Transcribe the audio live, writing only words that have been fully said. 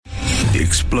The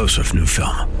explosive new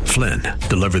film, Flynn,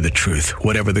 deliver the truth,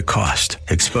 whatever the cost,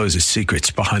 exposes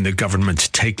secrets behind the government's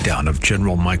takedown of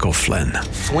General Michael Flynn.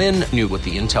 Flynn knew what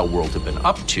the intel world had been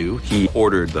up to. He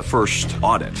ordered the first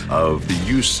audit of the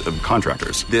use of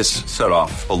contractors. This set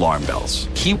off alarm bells.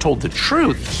 He told the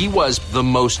truth. He was the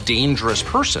most dangerous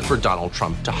person for Donald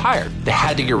Trump to hire. They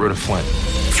had to get rid of Flynn.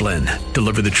 Flynn,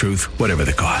 deliver the truth, whatever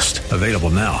the cost. Available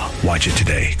now. Watch it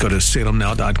today. Go to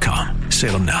salemnow.com.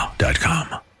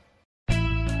 salemnow.com.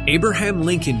 Abraham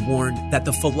Lincoln warned that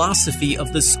the philosophy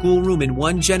of the schoolroom in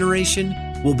one generation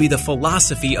will be the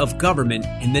philosophy of government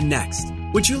in the next.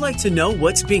 Would you like to know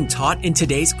what's being taught in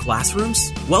today's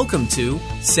classrooms? Welcome to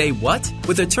Say What?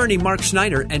 With attorney Mark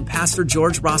Schneider and Pastor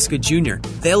George Rosca Jr.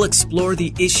 They'll explore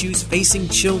the issues facing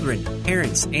children,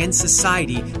 parents, and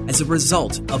society as a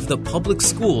result of the public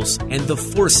schools and the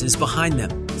forces behind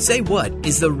them. Say What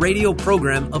is the radio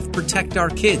program of Protect Our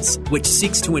Kids, which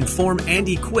seeks to inform and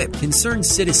equip concerned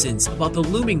citizens about the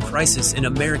looming crisis in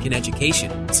American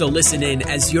education. So listen in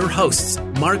as your hosts,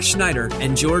 Mark Schneider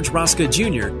and George Rosca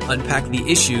Jr., unpack the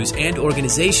issues and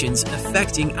organizations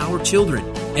affecting our children.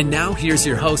 And now here's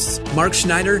your hosts, Mark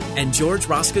Schneider and George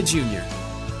Rosca Jr.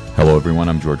 Hello everyone,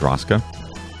 I'm George Rosca,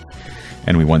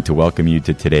 and we want to welcome you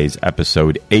to today's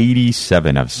episode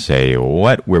 87 of Say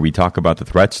What, where we talk about the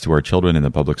threats to our children in the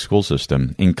public school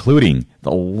system, including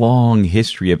the long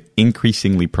history of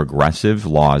increasingly progressive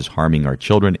laws harming our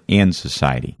children and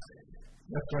society.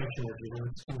 That's right, George.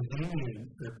 It's convenient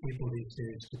for people these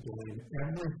days to blame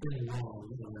everything wrong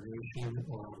on the nation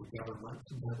or on the government.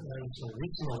 But as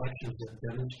recent elections have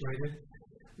demonstrated,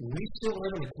 we still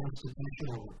live in a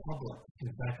constitutional republic.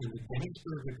 In fact, in the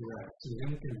Gettysburg Address,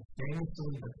 Lincoln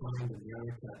famously defined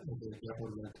America as a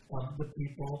government of the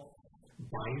people,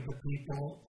 by the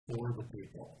people, for the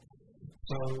people.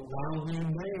 So while we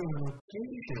may on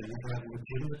occasion have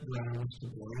legitimate grounds to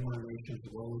blame our nation's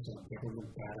woes on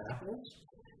government bad apples,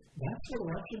 that's what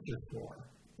elections are for.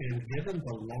 And given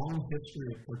the long history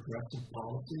of progressive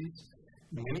policies,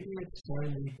 maybe it's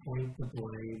time we point the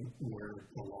blame where it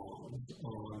belongs,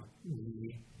 on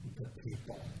we, the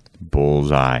people.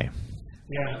 Bullseye.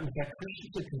 Yeah, in fact,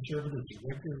 Christians and conservatives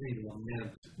regularly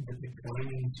lament the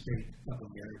declining state of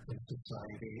American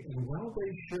society, and well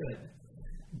they should.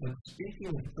 But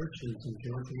speaking of Christians, and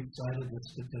George, we've cited this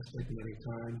statistic many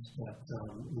times, but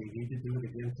we need to do it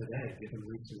again today, given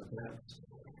recent events.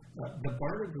 The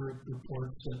Barna Group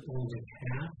reports that only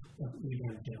half of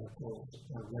evangelicals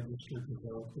are registered to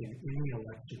vote in any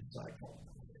election cycle,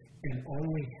 and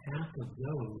only half of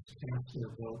those cast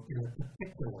their vote in a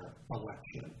particular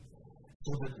election.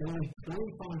 So that only 25%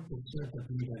 of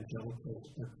evangelicals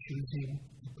are choosing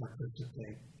to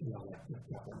participate in elective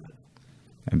government.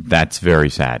 And that's very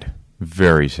sad.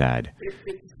 Very sad.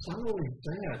 It's not only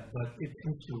sad, but it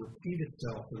tends to repeat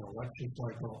itself in election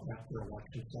cycle after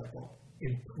election cycle,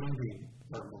 including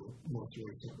our most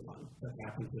recent one that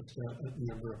happened just a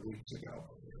number of weeks ago.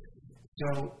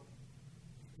 So,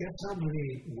 guess how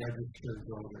many registered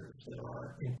voters there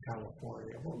are in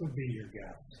California? What would be your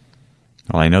guess?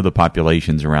 Well, I know the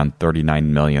population's around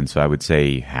 39 million, so I would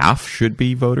say half should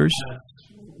be voters. That's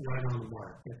right on the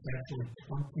mark. It's actually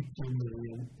 22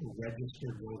 million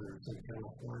registered voters in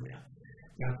California.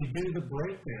 Now, if you do the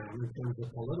breakdown in terms of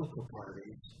political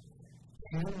parties,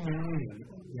 10 million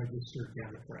registered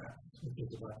Democrats, which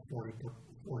is about 46%.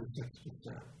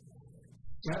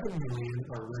 7 million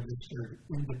are registered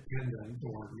independent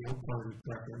or no party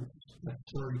preference. That's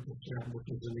 30%, which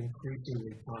is an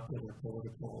increasingly popular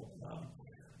political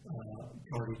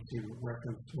party to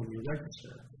reference when you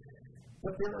register.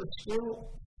 But there are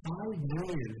still 5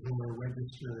 million who are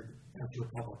registered as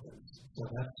Republicans, so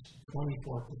that's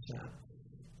 24%.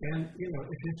 And,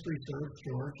 if history serves,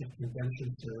 George, if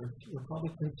convention serves,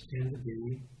 Republicans tend to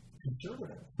be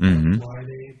conservative. Mm-hmm. That's why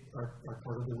they are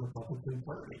part of the Republican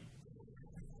Party.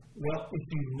 Well, if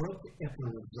you look at the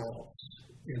results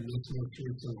in this most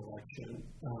recent election,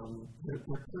 they're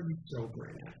pretty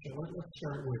sobering, actually. Let's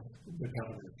start with the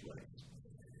governor's race.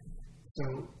 So,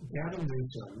 Gavin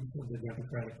Newsom, the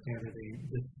Democratic candidate,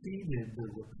 defeated the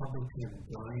Republican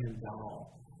Brian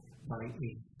Dahl by a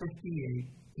 58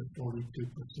 to 42%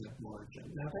 margin.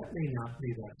 Now, that may not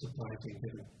be that surprising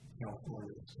given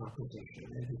California's composition.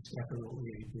 It is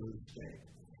definitely a blue state.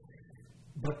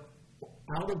 But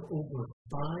out of over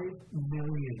 5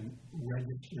 million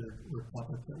registered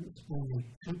Republicans, only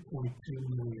 2.2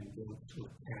 million votes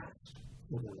were cast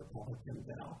for the Republican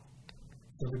ballot.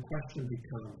 So the question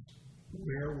becomes,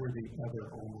 where were the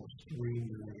other almost 3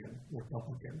 million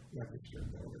Republican registered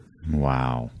voters?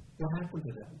 Wow. What happened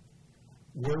to them?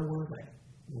 Where were they?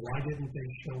 Why didn't they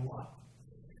show up?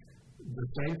 The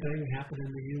same thing happened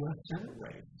in the U.S. Senate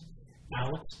race.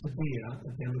 Alex Padilla,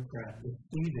 a Democrat,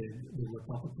 defeated the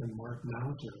Republican Mark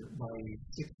Mauser by a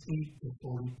 60 to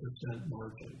 40%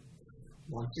 margin.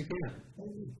 Once again,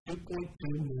 only 2.2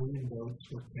 million votes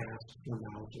were cast for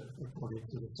Mauser, according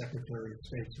to the Secretary of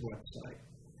State's website.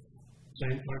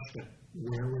 Same question.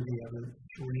 Where were the other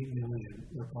 3 million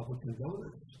Republican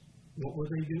voters? What were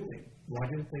they doing? Why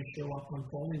didn't they show up on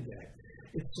polling day?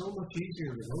 It's so much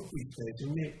easier to vote these days.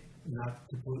 You may not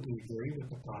completely agree with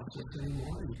the process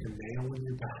anymore. You can mail in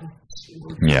your ballots.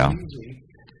 Yeah. Easy.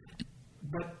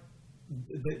 But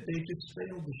they just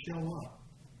failed to show up.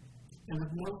 And of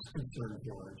most concern,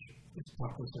 George, is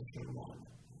Proposition 1,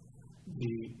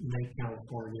 the Make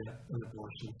California an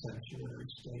Abortion Sanctuary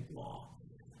state law.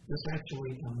 This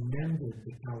actually amended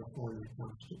the California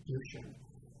Constitution.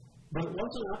 But it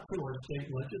wasn't up to our state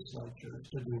legislatures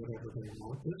to do whatever they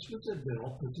want. This was a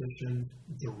bill positioned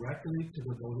directly to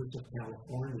the voters of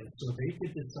California so they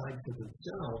could decide for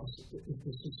themselves if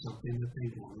this is something that they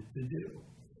wanted to do.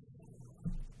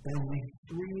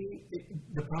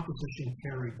 The proposition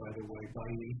carried, by the way, by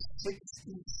a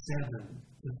 67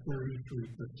 to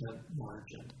 33%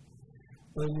 margin.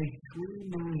 Only 3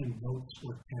 million votes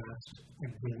were cast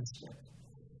against it.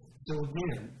 So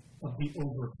again, of the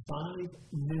over 5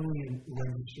 million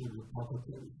registered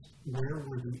Republicans, where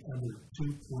were the other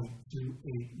 2.28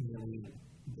 million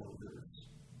voters?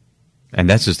 And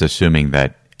that's just assuming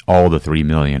that all the 3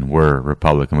 million were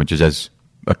Republican, which is as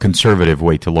a conservative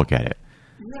way to look at it.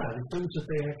 Yeah, it seems that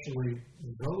they actually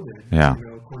voted,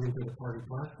 according to the party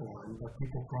platform, but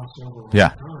people cross over all the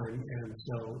time, and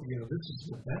so, this is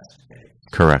the best case.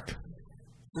 Correct.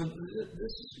 So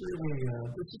this is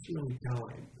really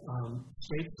telling.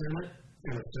 State Senate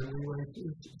and Assembly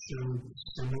races showed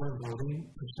similar voting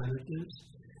percentages,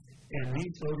 and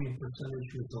these voting percentage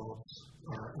results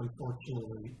are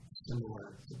unfortunately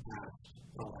similar to past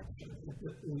elections.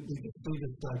 We can see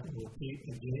this cycle repeat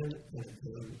again and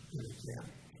again and again.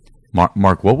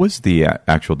 Mark, what was the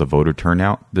the voter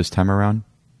turnout this time around?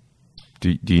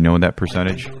 Do you know that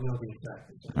percentage? I don't know the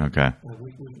exact percentage. Okay.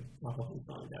 We can probably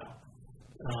find out.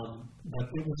 But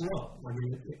it was low. I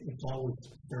mean, it's always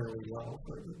fairly low,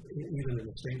 even in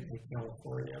a state like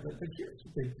California. But here's the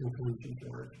big conclusion,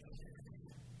 George.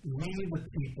 We, the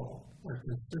people, are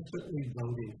consistently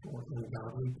voting for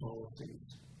ungodly policies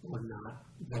or not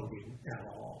voting at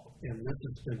all. And this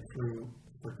has been true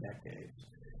for decades.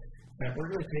 And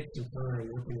we're going to take some time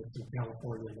looking at some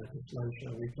California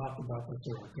legislation. We've talked about this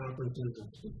in our conferences and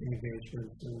speaking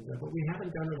engagements, but we haven't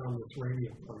done it on this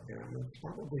radio program. It's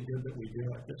probably good that we do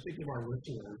it, just to give our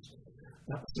listeners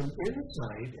some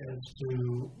insight as to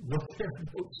what their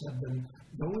votes have been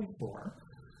going for.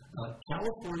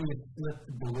 California flipped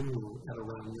blue at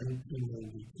around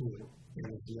 1992 and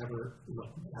has never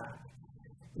looked back.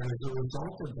 And as a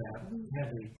result of that, we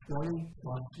have a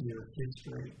 20-plus year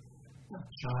history of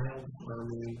child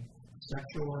harming,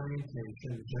 sexual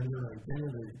orientation, gender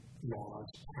identity laws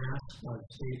passed by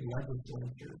state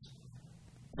legislatures.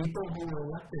 People who were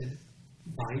elected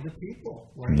by the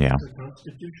people, right? It's a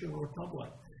constitutional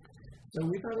republic. So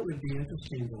we thought it would be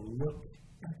interesting to look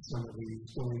at some of these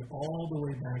going all the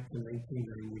way back to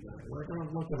 1999. We're going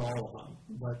to look at all of them,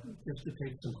 but just to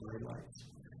take some highlights.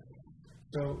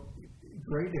 So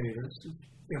Gray Davis,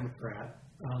 Democrat,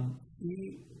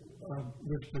 he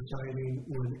was presiding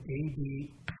when AB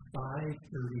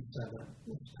 537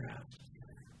 was passed,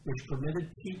 which permitted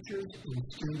teachers and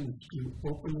students to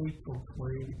openly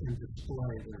proclaim and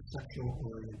display their sexual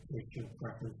orientation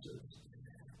preferences.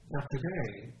 Now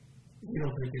today, we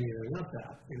don't think anything of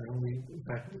that. In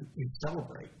fact, we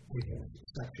celebrate people's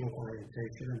sexual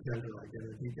orientation and gender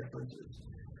identity differences.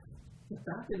 But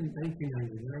back in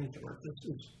 1999, George, this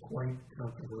was quite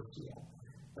controversial.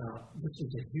 This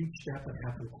was a huge step that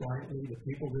happened quietly. The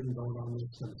people didn't vote on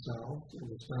this themselves. It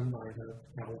was done by the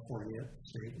California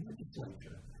state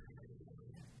legislature.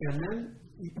 And then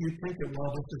you think that,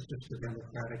 well, this is just a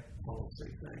Democratic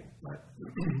policy thing. But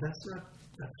that's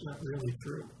not really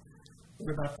true.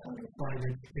 What about Title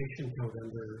V education code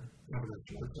under Governor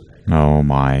Schwarzenegger? Oh,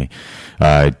 my.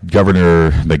 The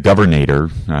governor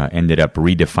ended up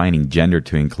redefining gender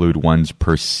to include one's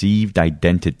perceived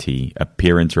identity,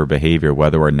 appearance, or behavior,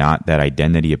 whether or not that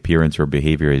identity, appearance, or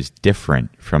behavior is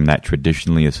different from that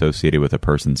traditionally associated with a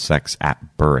person's sex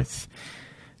at birth.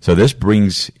 So this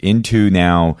brings into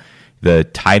now the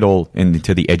title,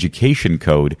 into the education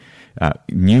code,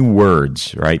 new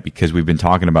words, right? Because we've been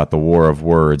talking about the war of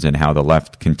words and how the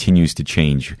left continues to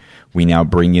change. We now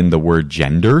bring in the word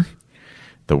gender,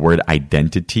 the word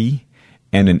identity,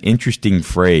 and an interesting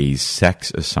phrase,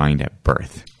 sex assigned at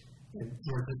birth. And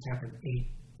George, this happened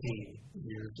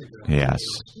years ago. Yes. A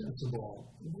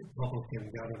responsible Republican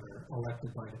governor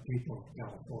elected by the people of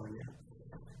California.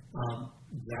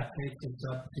 That takes us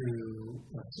up to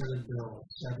Senate Bill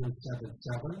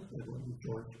 777,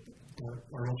 when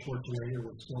Arnold Schwarzenegger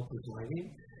was still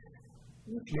presiding,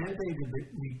 which mandated that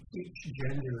we teach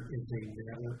gender as a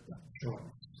matter of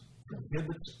choice.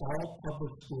 Prohibits all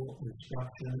public school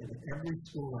instruction and every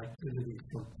school activity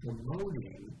from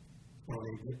promoting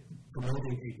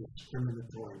a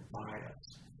discriminatory bias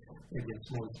against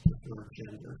one's preferred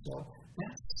gender. So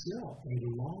that's still a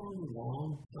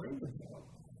long time ago.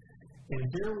 And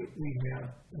here we have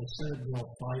Senate Bill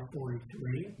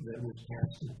 543 that was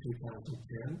passed in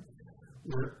 2010,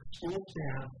 where school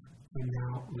staff can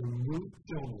now remove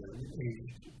children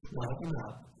aged 12 and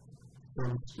up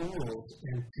from schools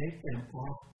and take them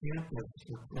off campus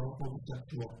for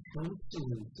pro-homosexual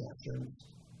counseling sessions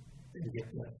and get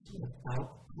this without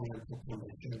parental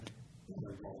permission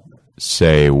or involvement.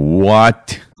 Say what?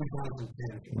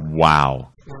 2010.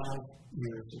 Wow. 12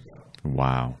 years ago.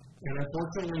 Wow. And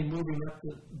unfortunately, moving up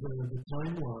the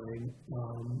timeline,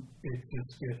 it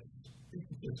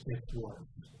just gets worse.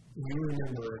 You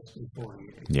remember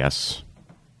SB48. Yes.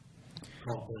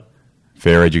 Called the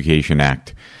Fair Education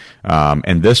Act.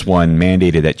 And this one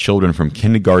mandated that children from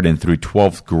kindergarten through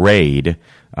 12th grade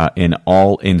in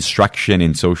all instruction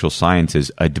in social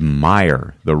sciences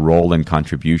admire the role and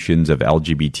contributions of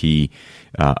LGBT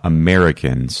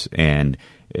Americans. And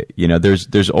you know,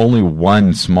 there's only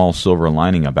one small silver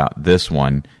lining about this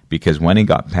one, because when it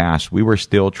got passed, we were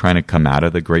still trying to come out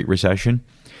of the Great Recession.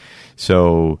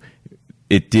 So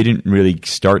it didn't really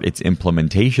start its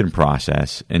implementation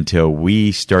process until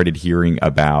we started hearing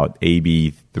about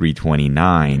AB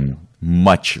 329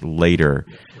 much later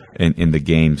in the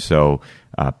game. So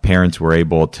parents were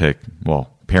able to,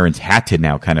 parents had to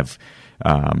now kind of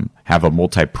have a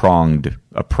multi-pronged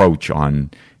approach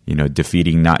on,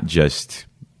 defeating not just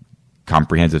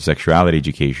comprehensive sexuality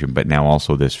education, but now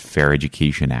also this Fair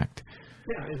Education Act.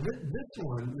 Yeah, and this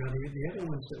one, the other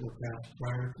ones that were passed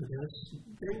prior to this,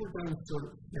 they were done sort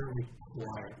of fairly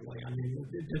quietly. I mean,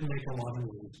 it didn't make a lot of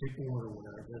news. People weren't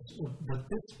aware of this. But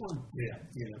this one did.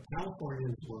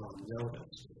 Californians were on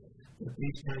notice that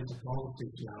these kinds of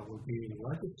policies now were being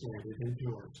legislated into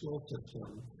our school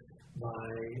system by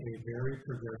a very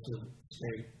progressive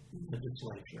state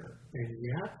legislature. And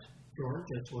yet, George,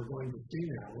 as we're going to see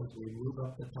now as we move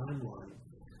up the timeline,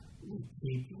 we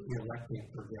keep electing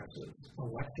progressives,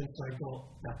 election cycle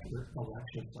after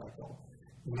election cycle,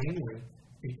 mainly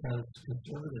because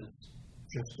conservatives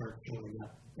just start showing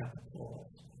up at the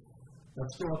polls.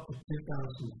 Let's go up to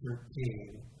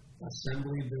 2013,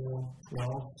 Assembly Bill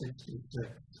 1266,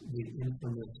 the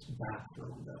infamous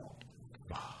bathroom bill.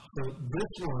 So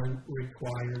this one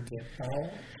required that all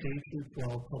K-12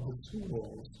 public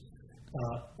schools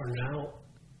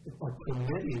are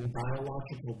permitting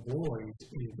biological boys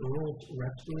in girls'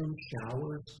 restrooms,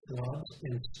 showers, clubs,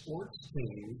 and sports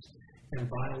teams, and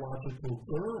biological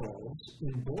girls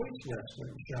in boys'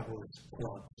 restrooms, showers,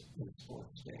 clubs, and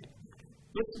sports teams.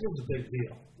 This was a big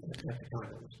deal at the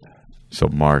time it was passed. So,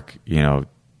 Mark,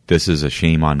 this is a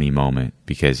shame on me moment,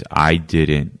 because I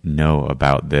didn't know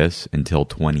about this until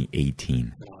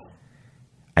 2018.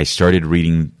 I started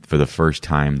reading for the first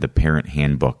time the parent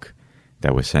handbook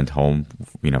that was sent home,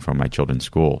 from my children's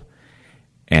school.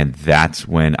 And that's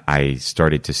when I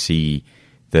started to see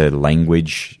the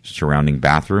language surrounding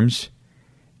bathrooms.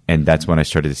 And that's when I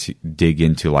started to dig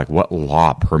into, what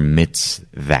law permits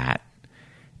that.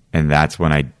 And that's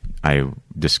when I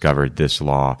discovered this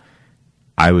law.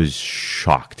 I was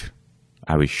shocked.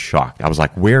 I was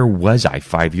like, where was I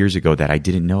 5 years ago that I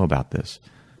didn't know about this?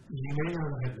 You may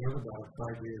not have known about it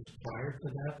 5 years prior to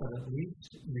that, but at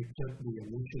least you took the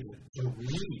initiative to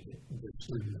read the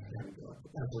student handbook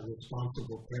as a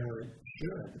responsible parent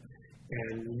should.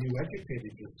 And you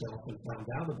educated yourself and found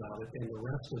out about it, and the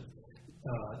rest of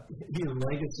your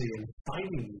legacy in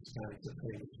fighting these kinds of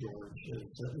things, George, is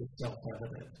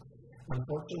self-evident.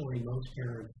 Unfortunately, most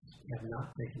parents have not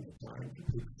taken the time to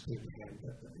read student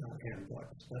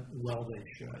handbooks, but they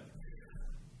should.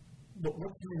 But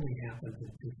what really happened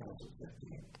in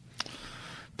 2015?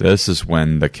 This is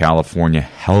when the California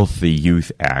Healthy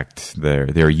Youth Act,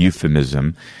 their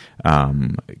euphemism,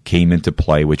 came into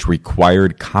play, which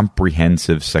required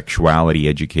comprehensive sexuality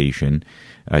education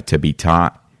to be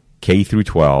taught K through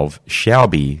 12, shall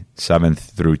be 7th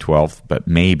through 12th, but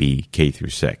maybe K through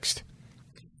 6th.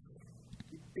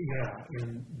 Yeah,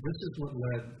 and this is what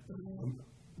led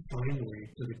finally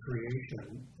to the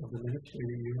creation of the ministry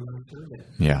that you and I serve in.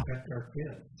 Yeah. Protect our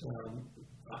kids.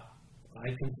 I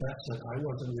confess that I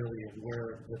wasn't really aware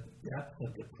of the depth of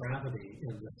depravity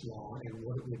in this law and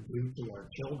what it would do to our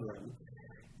children.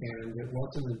 And it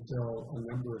wasn't until a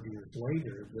number of years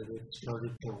later that it started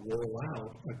to roll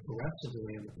out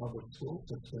aggressively in the public school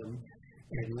system.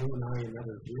 And you and I and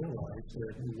others realized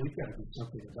that we've got to do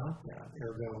something about that,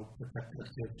 ergo Protect Our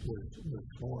Kids was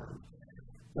formed.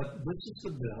 But this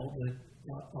is a bill that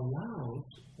allows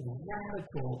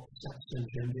radical sex and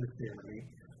gender theory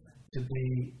to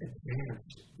be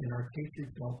advanced in our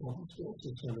K-12 public school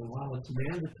system. And while it's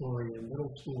mandatory in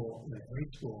middle school and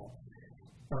grade school,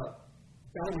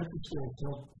 elementary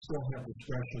schools still have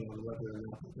discretion on whether or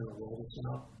not they're going to roll this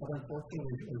out. But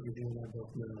unfortunately, as you and I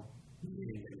both know,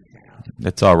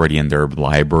 it's already in their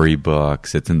library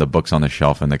books. It's in the books on the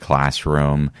shelf in the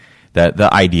classroom. That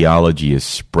the ideology is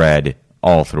spread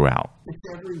all throughout. It's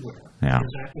everywhere. Yeah.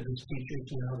 There's activist teachers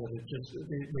now that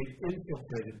they've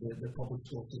infiltrated the public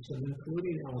school system,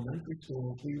 including elementary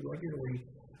schools. We regularly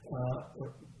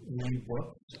read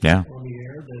books on the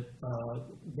air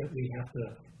that we have to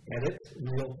edit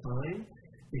real time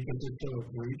because it's so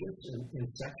egregious and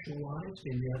sexualized,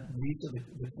 and yet these are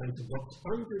the kinds of books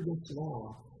under this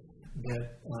law that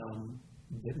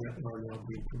are now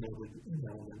being promoted in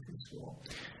elementary school.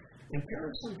 And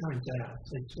parents sometimes ask,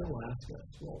 they still ask us,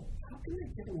 well, how can they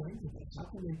get away with this? How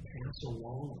can they pass a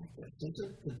law like this? Is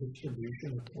it the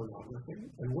distribution of pornography?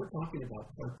 And we're talking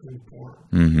about cartoon porn.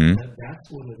 Mm-hmm. That's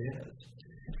what it is.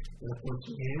 And of course,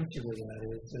 the answer to that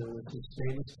is there was this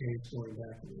famous case going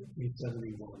back in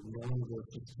 1871, Milne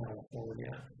versus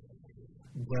California,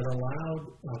 that allowed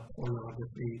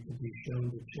pornography to be shown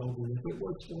to children if it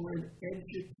was for an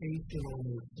educational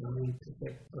or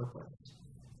scientific purpose.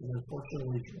 And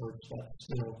unfortunately, George, that's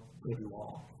still good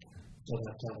law. So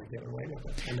that's how we get away with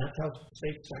it. And that's how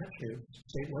state statutes,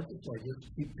 state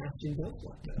legislatures keep passing bills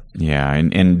like this. Yeah,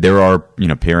 and there are,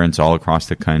 parents all across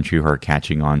the country who are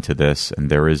catching on to this, and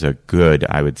there is a good,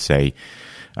 I would say,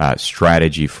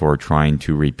 strategy for trying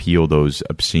to repeal those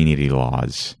obscenity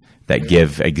laws that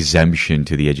give exemption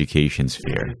to the education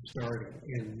sphere. It's starting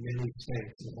in many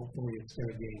states, and hopefully it's going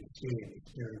to gain steam.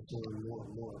 It's going to learn more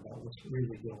and more about what's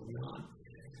really going on.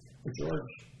 But George,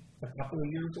 a couple of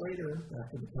years later,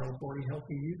 after the California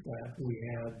Healthy Youth Act, we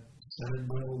had Senate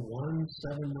Bill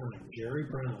 179, Jerry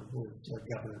Brown, who was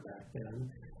governor back then,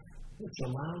 which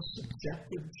allows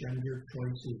subjective gender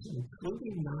choices,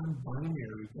 including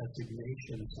non-binary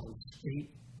designations on state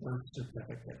birth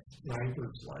certificates,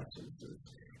 driver's licenses,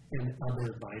 and other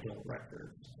vital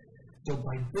records. So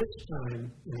by this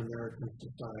time in American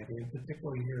society, and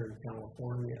particularly here in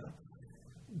California,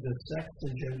 the sex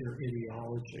and gender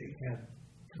ideology had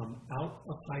come out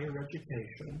of higher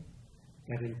education,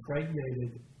 had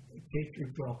impregnated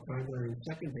K-12 primary and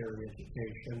secondary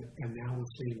education, and now we're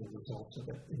seeing the results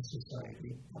of it in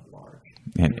society at large,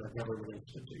 in our government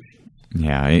institutions.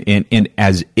 Yeah, and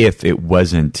as if it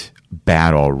wasn't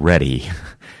bad already,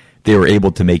 they were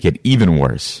able to make it even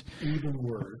worse. Even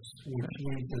worse, which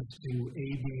leads us to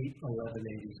AB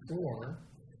 1184,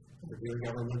 the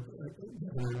dear government,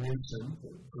 Governor Newsom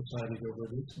presided over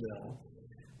this bill.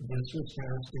 This was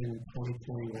passed in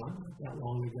 2021, not that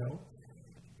long ago.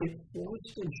 It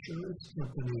forced insurance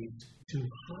companies to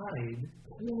hide,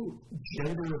 quote,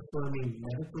 gender-affirming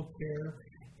medical care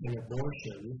and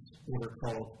abortions, what are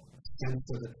called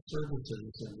sensitive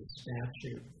services in the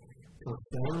statute,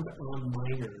 performed on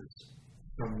minors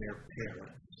from their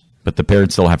parents. But the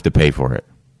parents still have to pay for it.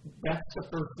 That's the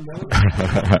first notice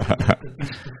that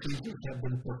these procedures have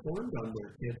been performed on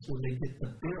their kids when they get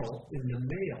the bill in the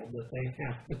mail that they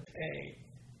have to pay.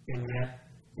 And yet,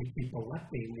 we keep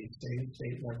electing these same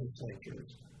state legislatures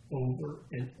over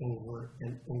and over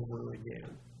and over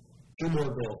again. Two more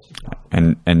bills to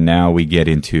come. And now we get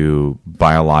into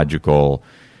biological,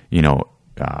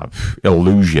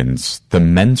 illusions. The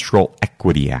Menstrual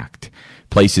Equity Act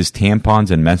places tampons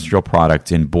and menstrual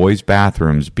products in boys'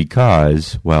 bathrooms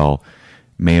because,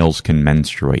 males can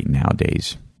menstruate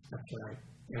nowadays. That's right.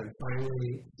 And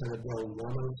finally, Senate Bill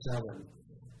 107,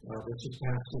 this was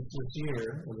passed this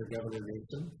year under Governor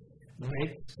Newsom,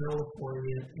 makes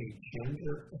California a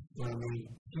gender-affirming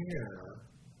care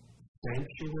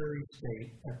sanctuary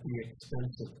state at the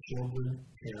expense of children,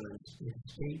 parents, and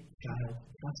state child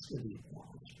custody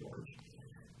laws, George.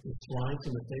 It flies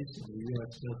in the face of the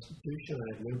U.S. Constitution. I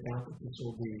have no doubt that this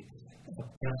will be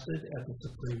tested at the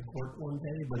Supreme Court one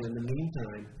day, but in the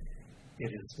meantime,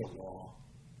 it is the law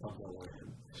of the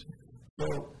land.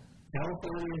 So,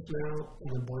 California is now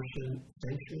an abortion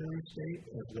sanctuary state,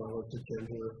 as well as a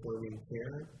gender-affirming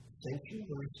care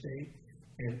sanctuary state,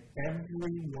 and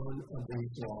every one of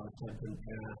these laws have been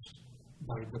passed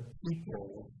by the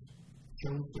people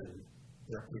chosen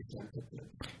representative.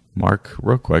 Mark,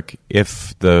 real quick,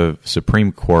 if the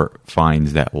Supreme Court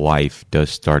finds that life does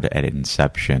start at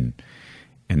inception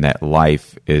and that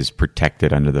life is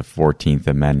protected under the 14th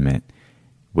Amendment,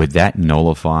 would that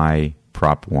nullify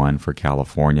Prop 1 for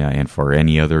California and for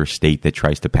any other state that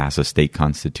tries to pass a state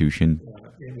constitution?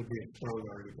 It would be a strong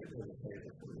argument in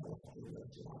favor for nullifying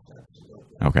those laws,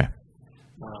 absolutely. Okay.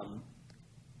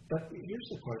 But here's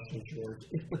the question, George.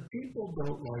 If the people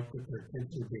don't like what their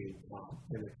kids are being taught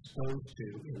and exposed to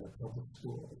in the public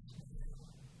schools,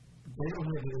 they don't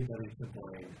have anybody to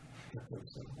blame but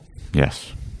themselves.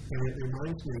 Yes. And it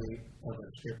reminds me of a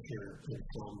scripture in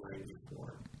Psalm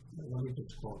 94. Let me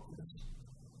just quote this.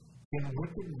 Can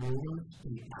wicked rulers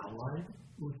be allied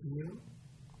with you?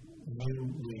 You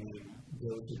meaning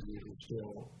those of you who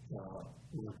still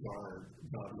regard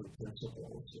godly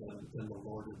principles and the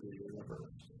Lord of the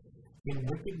universe. Can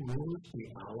wicked rulers be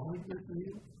allied with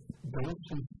you? Those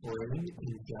who frame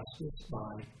injustice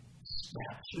by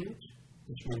statute,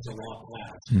 which means a law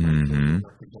passed by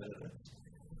representatives.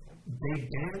 They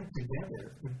band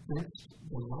together against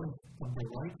the life of the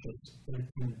righteous and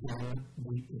condemn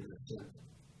the innocent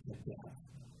to death.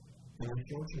 And in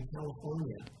Georgia and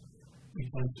California,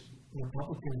 because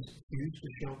Republicans refuse to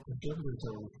show up, conservatives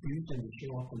are refusing to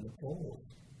show up in the polls,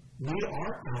 we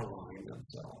are allying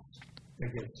themselves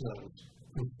against those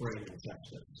who frame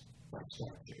injustice by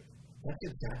statute. That's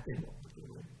exactly what we're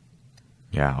doing.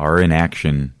 Yeah, our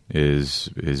inaction is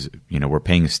we're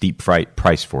paying a steep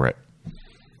price for it.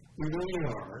 We really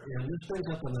are, and this brings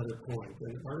up another point.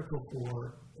 In Article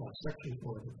 4, Section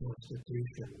 4 of the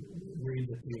Constitution, we read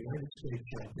that the United States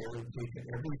shall guarantee to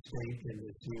every state in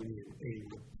this union a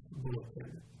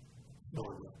Republican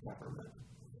form of government.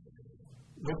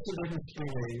 What's the difference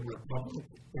between a republic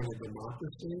and a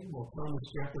democracy? Well, Thomas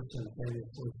Jefferson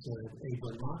famously said, a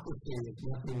democracy is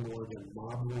nothing more than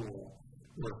mob rule,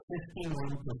 where 51%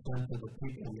 of the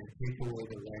people may take away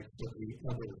the rights of the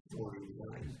other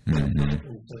 49.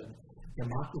 Franklin said,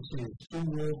 democracy is two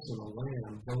wolves and a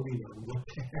lamb voting on what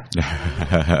to have.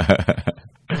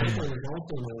 Franklin is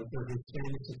also known for his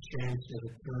famous exchange that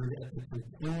occurred at the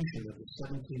conclusion of the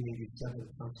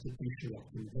 1787 Constitutional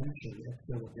Convention at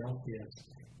Philadelphia's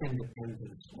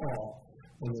Independence Hall,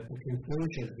 when at the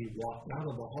conclusion he walked out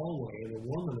of the hallway and a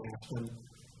woman asked him,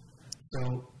 so,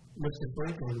 Mr.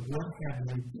 Franklin, what have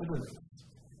you given us?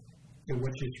 To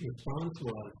which his response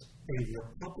was, a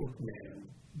republic, man,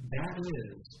 that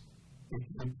is, if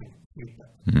you can keep it.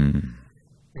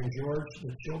 And George,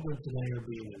 the children today are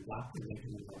being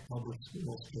indoctrinated in our public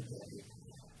schools today.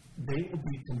 They will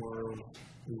be tomorrow's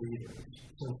leaders.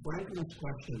 So Franklin's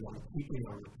question on keeping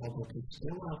our republic is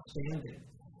still outstanding.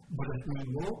 But if we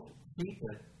won't keep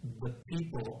it, we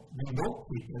won't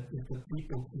keep it if the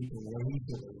people keep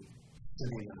lazily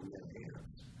sitting on their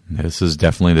hands. This is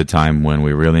definitely the time when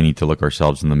we really need to look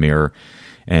ourselves in the mirror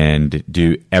and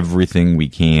do everything we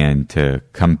can to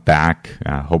come back.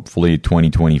 Hopefully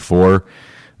 2024,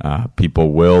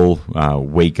 people will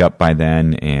wake up by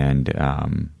then, and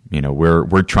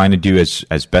we're trying to do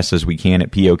as best as we can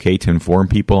at POK to inform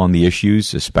people on the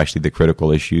issues, especially the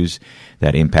critical issues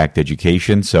that impact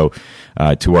education. So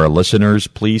to our listeners,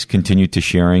 please continue to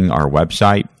sharing our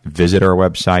website. Visit our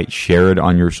website, share it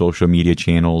on your social media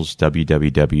channels,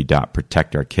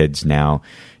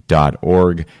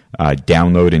 www.protectourkidsnow.org.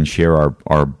 Download and share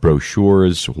our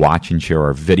brochures, watch and share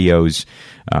our videos.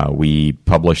 We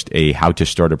published a How to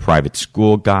Start a Private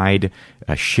School guide.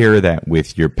 Share that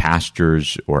with your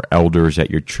pastors or elders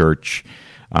at your church.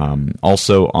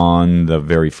 Also, on the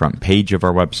very front page of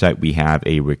our website, we have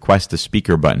a Request a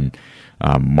Speaker button.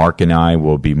 Mark and I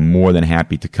will be more than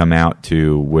happy to come out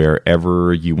to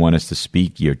wherever you want us to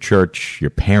speak, your church, your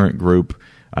parent group,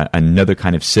 another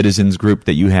kind of citizens group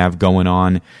that you have going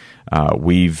on.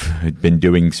 We've been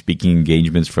doing speaking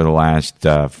engagements for the last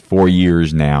 4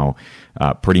 years now,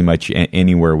 pretty much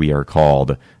anywhere we are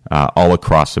called, all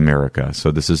across America. So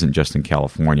this isn't just in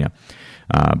California.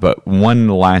 But one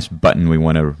last button we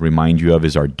want to remind you of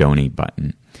is our donate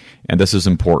button. And this is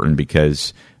important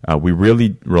because we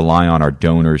really rely on our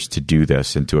donors to do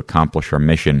this and to accomplish our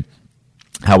mission.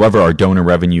 However, our donor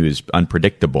revenue is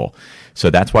unpredictable. So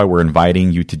that's why we're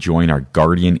inviting you to join our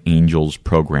Guardian Angels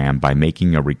program by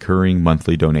making a recurring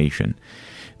monthly donation.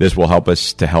 This will help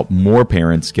us to help more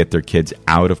parents get their kids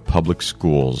out of public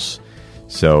schools.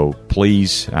 So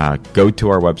please go to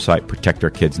our website,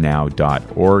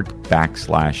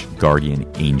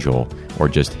 protectourkidsnow.org/guardianangel, or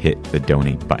just hit the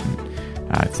donate button.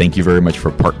 Thank you very much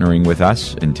for partnering with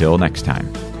us. Until next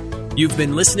time. You've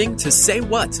been listening to Say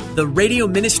What, the radio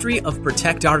ministry of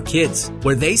Protect Our Kids,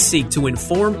 where they seek to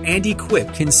inform and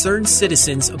equip concerned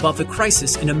citizens about the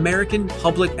crisis in American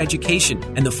public education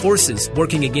and the forces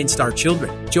working against our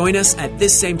children. Join us at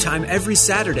this same time every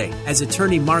Saturday as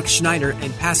attorney Mark Schneider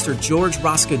and Pastor George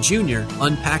Roska Jr.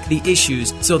 unpack the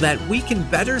issues so that we can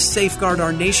better safeguard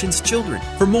our nation's children.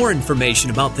 For more information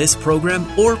about this program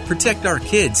or Protect Our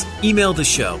Kids, email the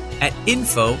show at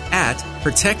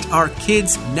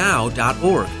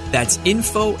info@protectourkidsnow.org. That's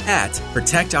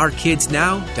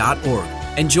info@protectourkidsnow.org.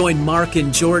 And join Mark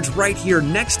and George right here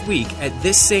next week at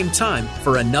this same time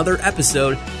for another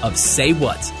episode of Say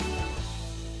What.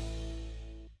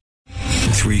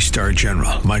 3-star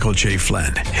General Michael J.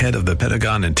 Flynn, head of the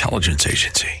Pentagon Intelligence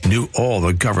Agency, knew all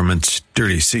the government's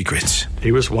dirty secrets.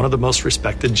 He was one of the most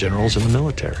respected generals in the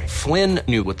military. Flynn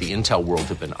knew what the intel world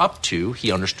had been up to.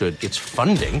 He understood its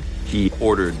funding. He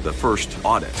ordered the first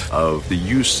audit of the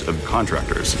use of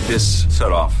contractors. This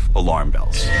set off alarm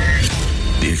bells.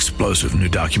 The explosive new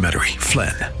documentary,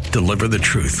 Flynn, Deliver the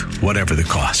Truth, Whatever the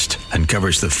Cost,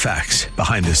 uncovers the facts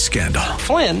behind this scandal.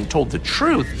 Flynn told the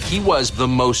truth. He was the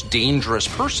most dangerous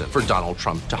person for Donald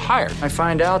Trump to hire. I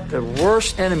find out the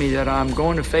worst enemy that I'm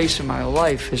going to face in my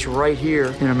life is right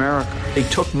here in America. They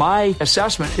took my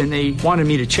assessment and they wanted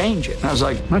me to change it. And I was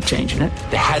like, I'm not changing it.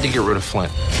 They had to get rid of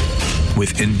Flynn.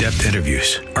 With in-depth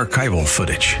interviews, archival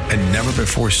footage, and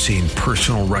never-before-seen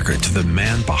personal records of the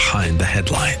man behind the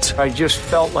headlines. I just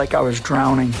felt like I was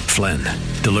drowning. Flynn,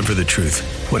 Deliver the Truth,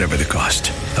 Whatever the Cost.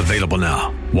 Available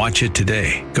now. Watch it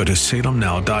today. Go to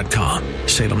salemnow.com.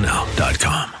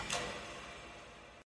 salemnow.com.